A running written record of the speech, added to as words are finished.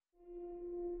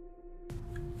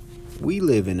We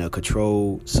live in a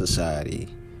controlled society.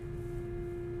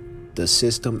 The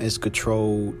system is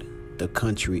controlled. The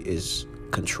country is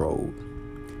controlled.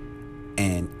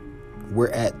 And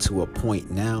we're to a point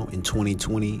now in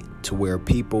 2020 to where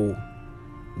people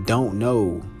don't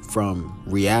know from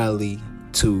reality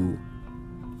to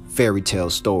fairy tale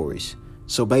stories.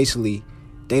 So basically,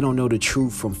 they don't know the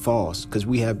truth from false because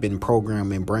we have been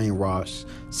programmed and brainwashed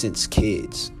since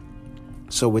kids.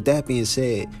 So with that being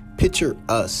said, picture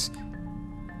us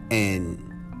and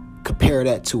compare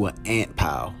that to an ant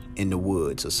pile in the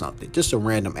woods or something. Just a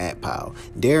random ant pile.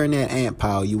 There in that ant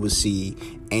pile, you will see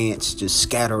ants just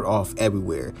scattered off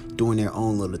everywhere, doing their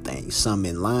own little things. Some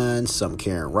in lines, some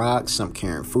carrying rocks, some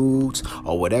carrying foods,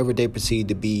 or whatever they perceive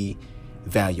to be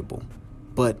valuable.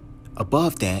 But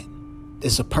above that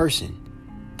is a person,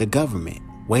 the government,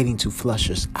 waiting to flush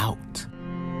us out.